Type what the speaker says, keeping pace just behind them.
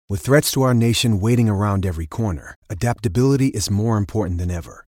With threats to our nation waiting around every corner, adaptability is more important than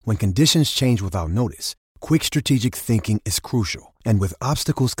ever. When conditions change without notice, quick strategic thinking is crucial. And with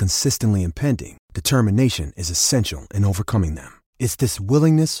obstacles consistently impending, determination is essential in overcoming them. It's this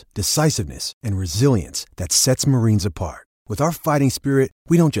willingness, decisiveness, and resilience that sets Marines apart. With our fighting spirit,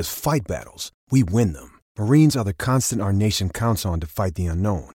 we don't just fight battles, we win them. Marines are the constant our nation counts on to fight the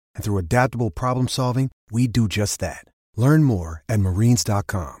unknown. And through adaptable problem solving, we do just that. Learn more at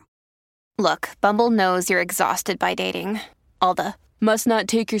marines.com. Look, Bumble knows you're exhausted by dating. All the, must not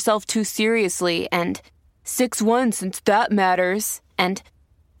take yourself too seriously, and 6'1" since that matters. And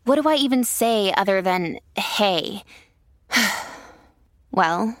what do I even say other than, hey?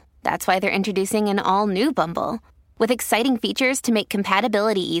 Well, that's why they're introducing an all-new Bumble. With exciting features to make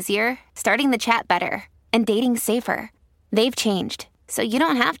compatibility easier, starting the chat better, and dating safer. They've changed, so you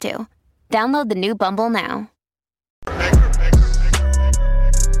don't have to. Download the new Bumble now.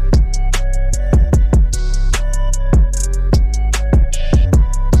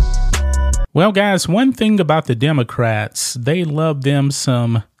 Well, guys, one thing about the Democrats, they love them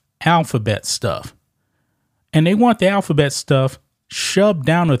some alphabet stuff. And they want the alphabet stuff shoved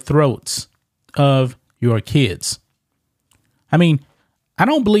down the throats of your kids. I mean, I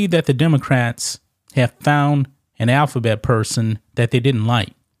don't believe that the Democrats have found an alphabet person that they didn't like,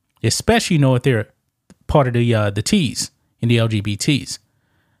 especially, if they're part of the T's in the LGBTs.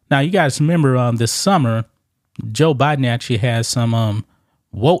 Now, you guys remember this summer, Joe Biden actually has some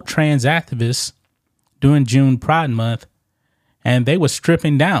woke trans activists during June Pride Month, and they were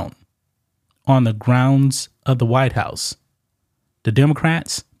stripping down on the grounds of the White House. The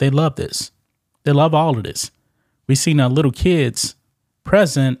Democrats, they love this. They love all of this. We've seen little kids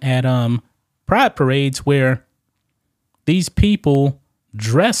present at pride parades where these people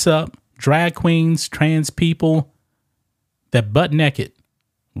dress up, drag queens, trans people, that butt naked,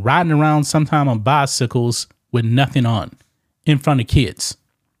 riding around sometime on bicycles with nothing on in front of kids.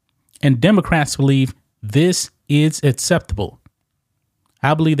 And Democrats believe this is acceptable.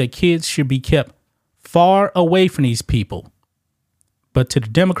 I believe that kids should be kept far away from these people. But to the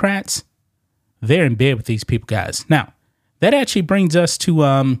Democrats, they're in bed with these people, guys. Now, that actually brings us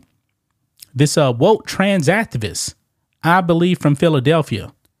to this woke trans activist, I believe from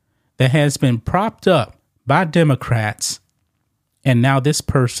Philadelphia, that has been propped up by Democrats. And now this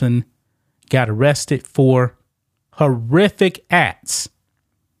person got arrested for horrific acts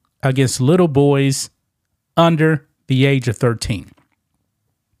against little boys under the age of 13.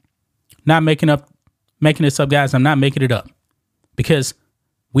 Not making this up, guys. I'm not making it up, because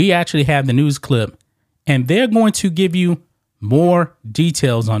we actually have the news clip, and they're going to give you more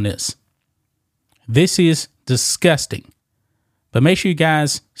details on this. This is disgusting. But make sure you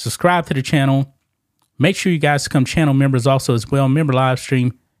guys subscribe to the channel. Make sure you guys become channel members also as well. Member live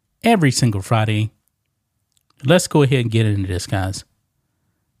stream every single Friday. Let's go ahead and get into this, guys.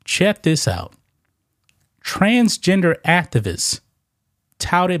 Check this out. Transgender activists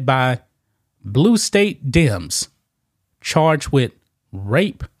touted by blue state Dems charged with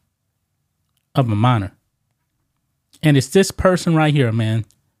rape of a minor. And it's this person right here, man.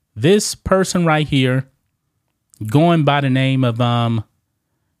 This person right here, going by the name of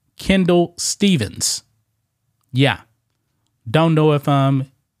Kendall Stevens. Yeah. Don't know if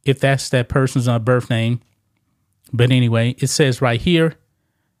that's that person's birth name. But anyway, it says right here,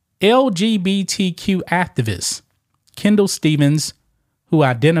 LGBTQ activist Kendall Stevens, who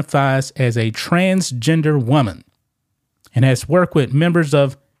identifies as a transgender woman and has worked with members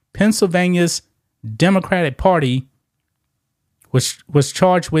of Pennsylvania's Democratic Party, was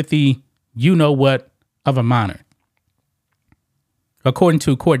charged with the you-know-what of a minor. According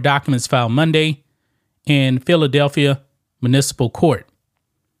to court documents filed Monday in Philadelphia Municipal Court,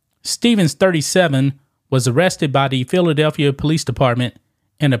 Stevens, 37, was arrested by the Philadelphia Police Department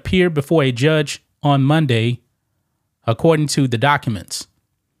and appeared before a judge on Monday, according to the documents.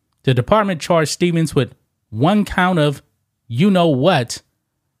 The department charged Stevens with one count of you-know-what,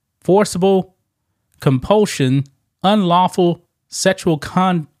 forcible compulsion, unlawful sexual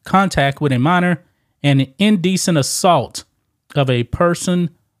contact with a minor, and indecent assault of a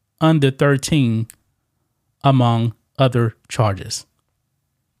person under 13, among other charges.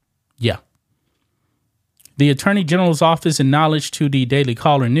 Yeah. The Attorney General's office acknowledged to the Daily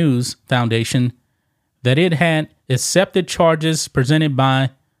Caller News Foundation that it had accepted charges presented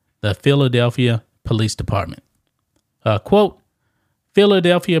by the Philadelphia Police Department. Quote,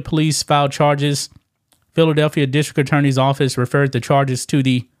 Philadelphia police filed charges. Philadelphia District Attorney's Office referred the charges to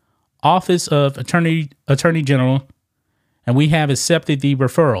the Office of Attorney General, and we have accepted the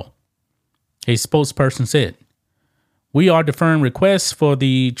referral, a spokesperson said. We are deferring requests for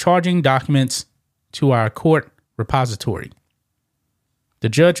the charging documents to our court repository. The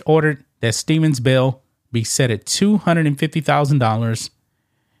judge ordered that Stevens' bail be set at $250,000,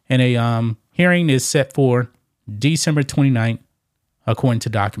 and a hearing is set for December 29th, according to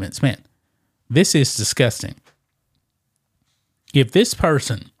documents. Man, this is disgusting. If this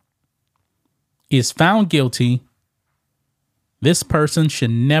person is found guilty, this person should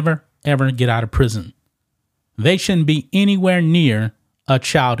never, ever get out of prison. They shouldn't be anywhere near a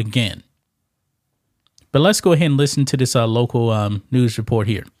child again. But let's go ahead and listen to this local news report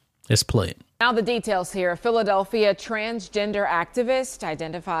here. Let's play it. Now the details here. Philadelphia transgender activist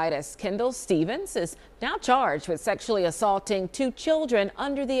identified as Kendall Stevens is now charged with sexually assaulting 2 children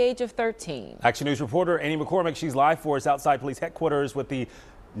under the age of 13. Action News reporter Annie McCormick, she's live for us outside police headquarters with the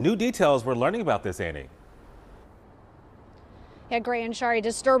new details we're learning about this, Annie. Yeah, Gray and Shari,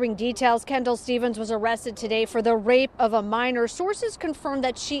 disturbing details. Kendall Stevens was arrested today for the rape of a minor. Sources confirm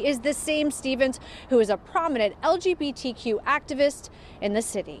that she is the same Stevens who is a prominent LGBTQ activist in the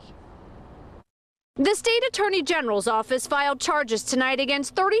city. The state attorney general's office filed charges tonight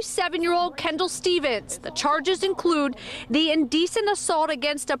against 37-year-old Kendall Stevens. The charges include the indecent assault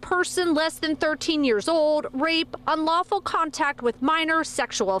against a person less than 13 years old, rape, unlawful contact with minors,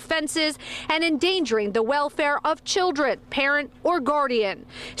 sexual offenses, and endangering the welfare of children, parent or guardian.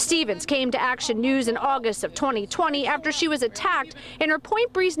 Stevens came to Action News in August of 2020 after she was attacked in her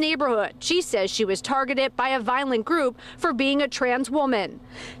Point Breeze neighborhood. She says she was targeted by a violent group for being a trans woman.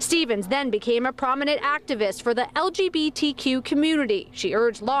 Stevens then became a prominent activist for the LGBTQ community. She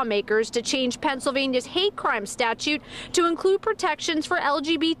urged lawmakers to change Pennsylvania's hate crime statute to include protections for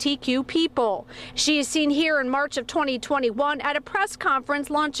LGBTQ people. She is seen here in March of 2021 at a press conference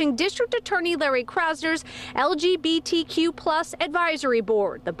launching District Attorney Larry Krasner's LGBTQ Plus Advisory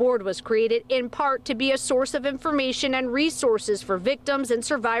Board. The board was created in part to be a source of information and resources for victims and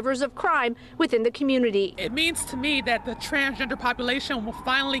survivors of crime within the community. It means to me that the transgender population will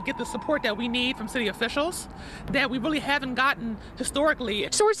finally get the support that we need from city officials that we really haven't gotten historically.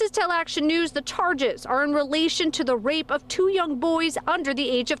 Sources tell Action News the charges are in relation to the rape of 2 young boys under the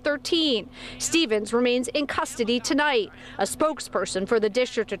age of 13. Stevens remains in custody tonight. A spokesperson for the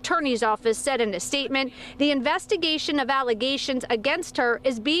district attorney's office said in a statement, the investigation of allegations against her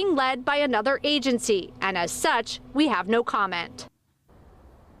is being led by another agency, and as such, we have no comment.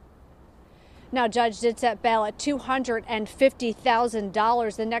 Now, judge did set bail at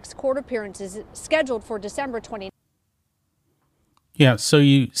 $250,000. The next court appearance is scheduled for December 20th. Yeah, so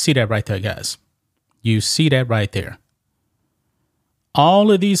you see that right there, guys. You see that right there.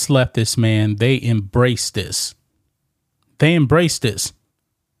 All of these leftists, man, they embrace this. They embrace this.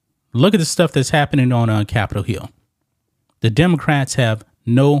 Look at the stuff that's happening on Capitol Hill. The Democrats have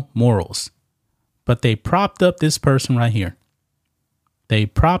no morals, but they propped up this person right here. They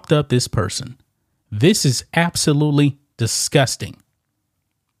propped up this person. This is absolutely disgusting.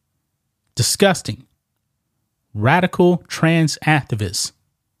 Disgusting. Radical trans activists,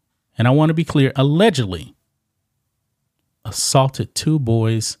 and I want to be clear, allegedly assaulted 2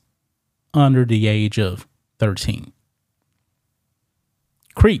 boys under the age of 13.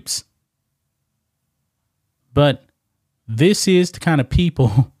 Creeps. But this is the kind of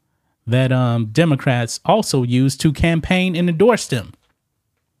people that Democrats also use to campaign and endorse them.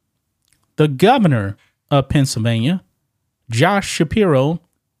 The governor of Pennsylvania, Josh Shapiro,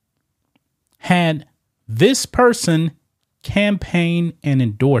 had this person campaign and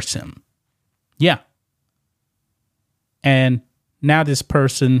endorse him. Yeah. And now this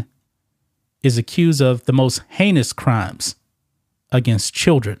person is accused of the most heinous crimes against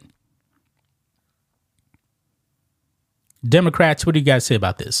children. Democrats, what do you guys say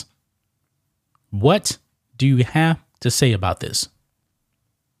about this? What do you have to say about this?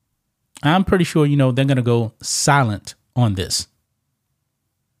 I'm pretty sure, they're going to go silent on this.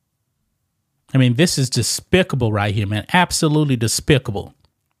 I mean, this is despicable right here, man. Absolutely despicable.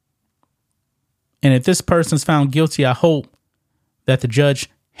 And if this person's found guilty, I hope that the judge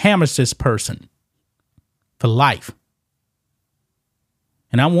hammers this person for life.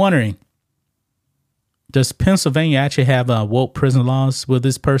 And I'm wondering, does Pennsylvania actually have woke prison laws? Will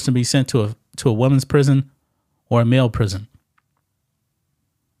this person be sent to a women's prison or a male prison?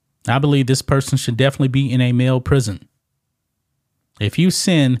 I believe this person should definitely be in a male prison. If you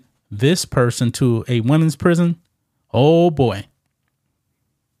send this person to a women's prison, oh boy,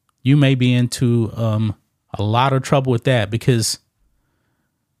 you may be into a lot of trouble with that, because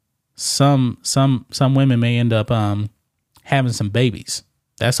some women may end up having some babies.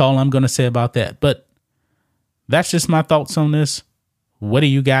 That's all I'm going to say about that. But that's just my thoughts on this. What do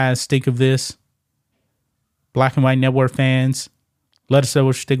you guys think of this? Black and White Network fans, let us know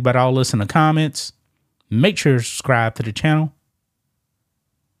what you think about all this in the comments. Make sure to subscribe to the channel.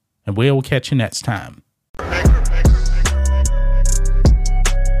 And we'll catch you next time.